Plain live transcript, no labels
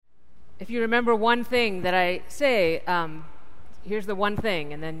If you remember one thing that I say, here's the one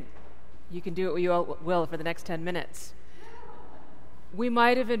thing, and then you can do what you will for the next 10 minutes. We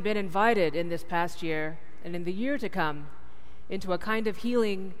might have been invited in this past year and in the year to come into a kind of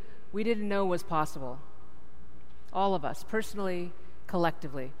healing we didn't know was possible. All of us, personally,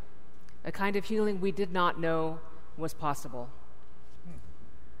 collectively. A kind of healing we did not know was possible.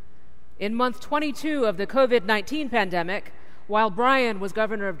 In month 22 of the COVID-19 pandemic, while Brian was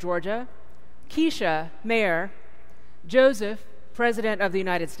governor of Georgia, Keisha, mayor, Joseph, president of the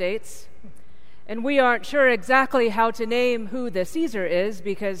United States, and we aren't sure exactly how to name who the Caesar is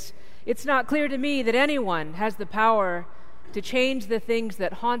because it's not clear to me that anyone has the power to change the things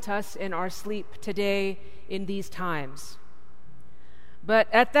that haunt us in our sleep today in these times. But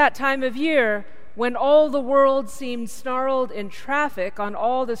at that time of year, when all the world seemed snarled in traffic on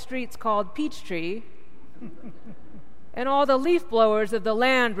all the streets called Peachtree, and all the leaf blowers of the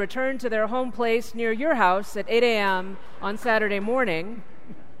land returned to their home place near your house at 8 a.m. on Saturday morning,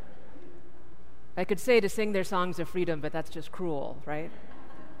 I could say to sing their songs of freedom, but that's just cruel, right?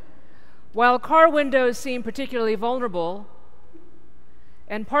 While car windows seem particularly vulnerable,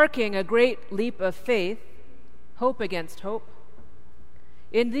 and parking a great leap of faith, hope against hope,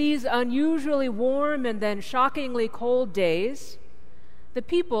 in these unusually warm and then shockingly cold days, the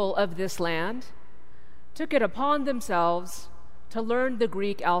people of this land took it upon themselves to learn the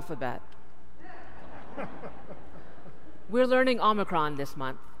Greek alphabet. We're learning Omicron this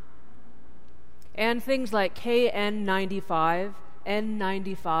month. And things like KN95,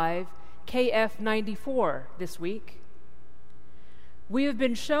 N95, KF94 this week. We have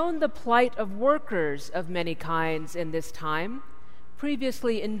been shown the plight of workers of many kinds in this time,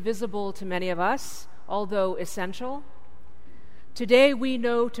 previously invisible to many of us, although essential. Today we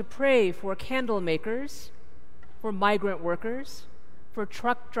know to pray for candle makers, for migrant workers, for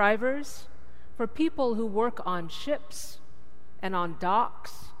truck drivers, for people who work on ships and on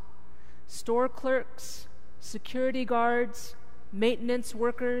docks, store clerks, security guards, maintenance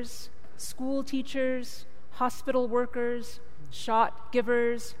workers, school teachers, hospital workers, shot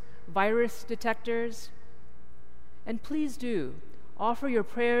givers, virus detectors. And please do offer your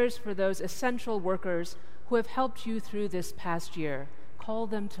prayers for those essential workers who have helped you through this past year. Call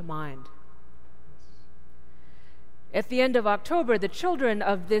them to mind. At the end of October, the children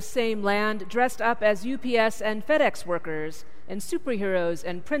of this same land dressed up as UPS and FedEx workers and superheroes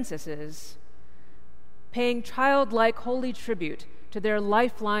and princesses, paying childlike holy tribute to their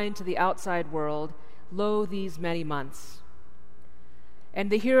lifeline to the outside world, lo these many months. And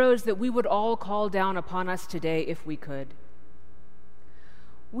the heroes that we would all call down upon us today if we could.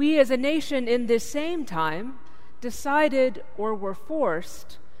 We as a nation in this same time decided or were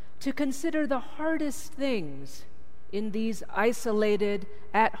forced to consider the hardest things in these isolated,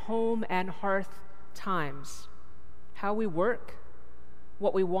 at-home and hearth times. How we work,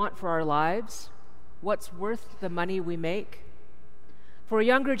 what we want for our lives, what's worth the money we make. For a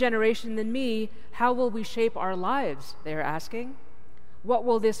younger generation than me, how will we shape our lives, they're asking. What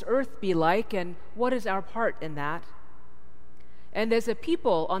will this earth be like, and what is our part in that? And as a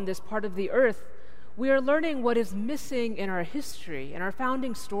people on this part of the earth, we are learning what is missing in our history and our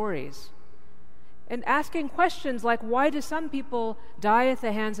founding stories, and asking questions like, why do some people die at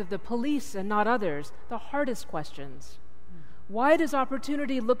the hands of the police and not others? The hardest questions. Why does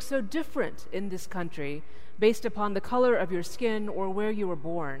opportunity look so different in this country based upon the color of your skin or where you were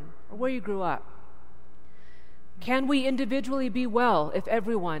born or where you grew up? Can we individually be well if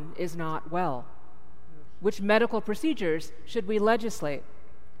everyone is not well? Which medical procedures should we legislate?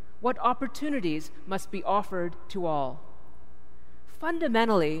 What opportunities must be offered to all?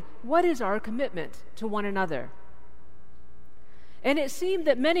 Fundamentally, what is our commitment to one another? And it seemed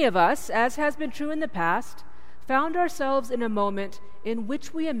that many of us, as has been true in the past, found ourselves in a moment in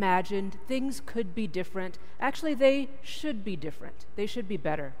which we imagined things could be different. Actually, they should be different. They should be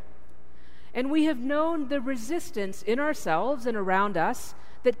better. And we have known the resistance in ourselves and around us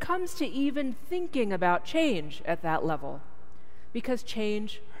that comes to even thinking about change at that level, because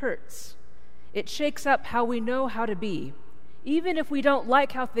change hurts. It shakes up how we know how to be, even if we don't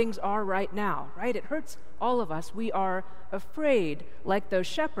like how things are right now, right? It hurts all of us. We are afraid, like those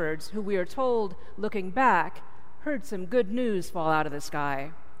shepherds who we are told, looking back, heard some good news fall out of the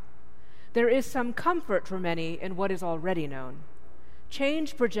sky. There is some comfort for many in what is already known.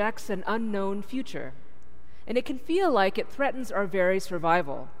 Change projects an unknown future, and it can feel like it threatens our very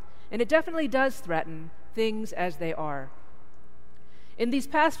survival, and it definitely does threaten things as they are. In these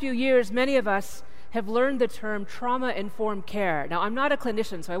past few years, many of us have learned the term trauma-informed care. Now, I'm not a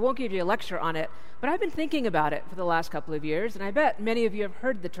clinician, so I won't give you a lecture on it, but I've been thinking about it for the last couple of years, and I bet many of you have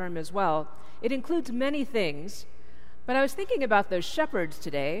heard the term as well. It includes many things, but I was thinking about those shepherds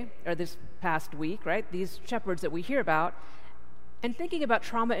today, or this past week, right? These shepherds that we hear about, and thinking about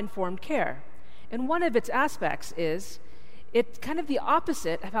trauma-informed care. And one of its aspects is it's kind of the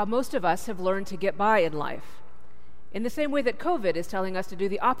opposite of how most of us have learned to get by in life. In the same way that COVID is telling us to do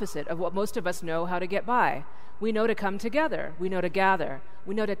the opposite of what most of us know how to get by. We know to come together. We know to gather.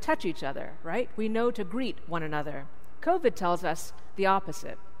 We know to touch each other, right? We know to greet one another. COVID tells us the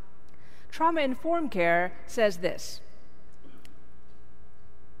opposite. Trauma-informed care says this.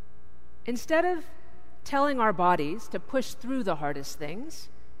 Instead of telling our bodies to push through the hardest things,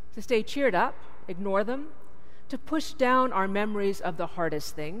 to stay cheered up, ignore them, to push down our memories of the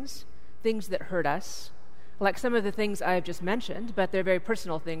hardest things, things that hurt us, like some of the things I have just mentioned, but they're very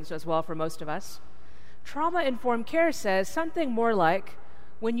personal things as well for most of us. Trauma-informed care says something more like,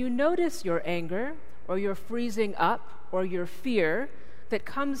 when you notice your anger or your freezing up or your fear that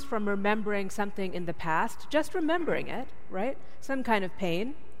comes from remembering something in the past, just remembering it, right? Some kind of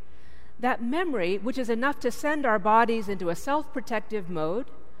pain. That memory, which is enough to send our bodies into a self-protective mode,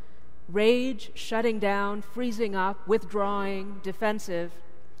 rage, shutting down, freezing up, withdrawing, defensive.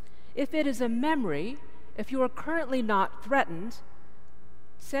 If it is a memory, if you are currently not threatened,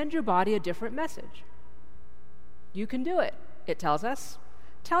 send your body a different message. You can do it, it tells us.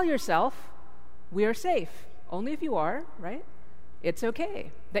 Tell yourself, we are safe. Only if you are, right? It's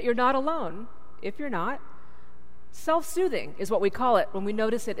okay. That you're not alone, if you're not. Self-soothing is what we call it when we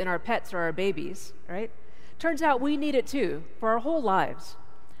notice it in our pets or our babies, right? Turns out we need it too for our whole lives.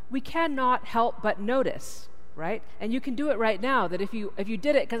 We cannot help but notice, right? And you can do it right now, that if you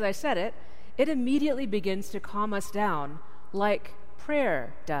did it because I said it, it immediately begins to calm us down like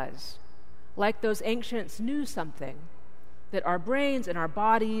prayer does, like those ancients knew something, that our brains and our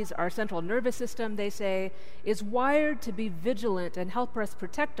bodies, our central nervous system, they say, is wired to be vigilant and help us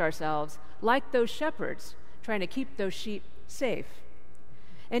protect ourselves like those shepherds trying to keep those sheep safe.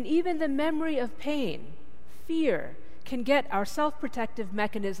 And even the memory of pain, fear, can get our self-protective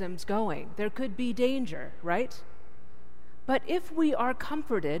mechanisms going. There could be danger, right? But if we are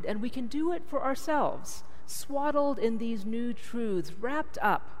comforted, and we can do it for ourselves, swaddled in these new truths, wrapped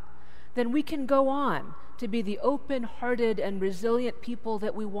up, then we can go on to be the open-hearted and resilient people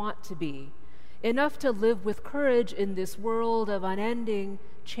that we want to be, enough to live with courage in this world of unending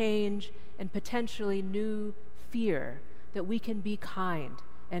change and potentially new fear, that we can be kind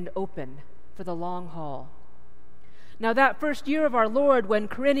and open for the long haul. Now, that first year of our Lord, when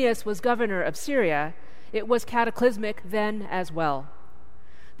Quirinius was governor of Syria, it was cataclysmic then as well.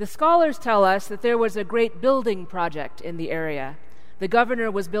 The scholars tell us that there was a great building project in the area. The governor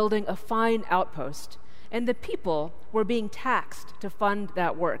was building a fine outpost, and the people were being taxed to fund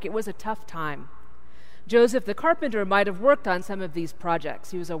that work. It was a tough time. Joseph the carpenter might have worked on some of these projects.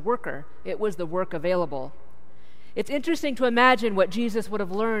 He was a worker. It was the work available. It's interesting to imagine what Jesus would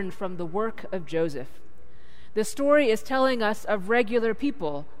have learned from the work of Joseph. The story is telling us of regular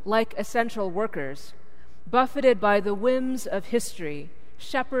people, like essential workers, buffeted by the whims of history,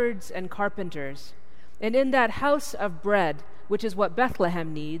 shepherds and carpenters. And in that house of bread, which is what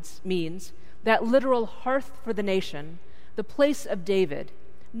Bethlehem means, that literal hearth for the nation, the place of David,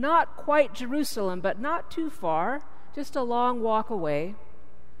 not quite Jerusalem, but not too far, just a long walk away,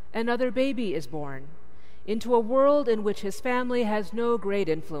 another baby is born into a world in which his family has no great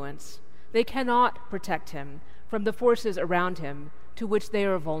influence. They cannot protect him from the forces around him to which they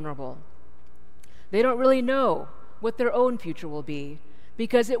are vulnerable. They don't really know what their own future will be,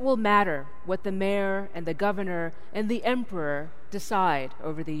 because it will matter what the mayor and the governor and the emperor decide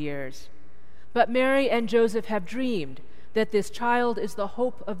over the years. But Mary and Joseph have dreamed that this child is the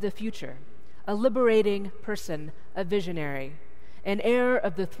hope of the future, a liberating person, a visionary, an heir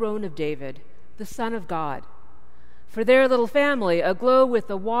of the throne of David, the Son of God. For their little family, aglow with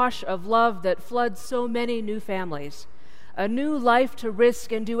the wash of love that floods so many new families, a new life to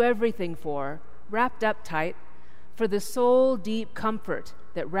risk and do everything for, wrapped up tight, for the soul-deep comfort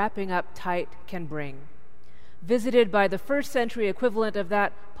that wrapping up tight can bring. Visited by the first-century equivalent of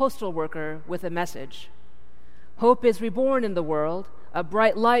that postal worker with a message. Hope is reborn in the world, a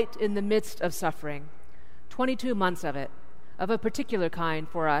bright light in the midst of suffering. 22 months of it, of a particular kind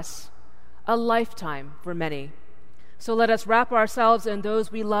for us, a lifetime for many. So let us wrap ourselves and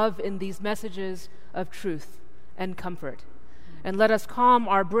those we love in these messages of truth and comfort. And let us calm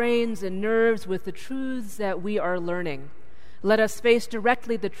our brains and nerves with the truths that we are learning. Let us face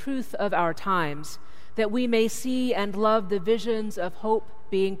directly the truth of our times, that we may see and love the visions of hope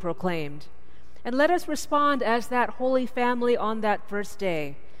being proclaimed. And let us respond as that holy family on that first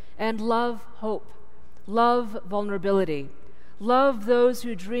day and love hope, love vulnerability, love those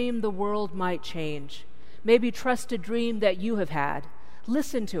who dream the world might change. Maybe trust a dream that you have had.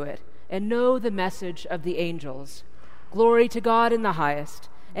 Listen to it and know the message of the angels. Glory to God in the highest,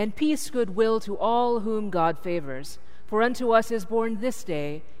 and peace, goodwill to all whom God favors. For unto us is born this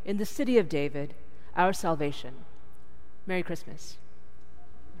day in the city of David our salvation. Merry Christmas.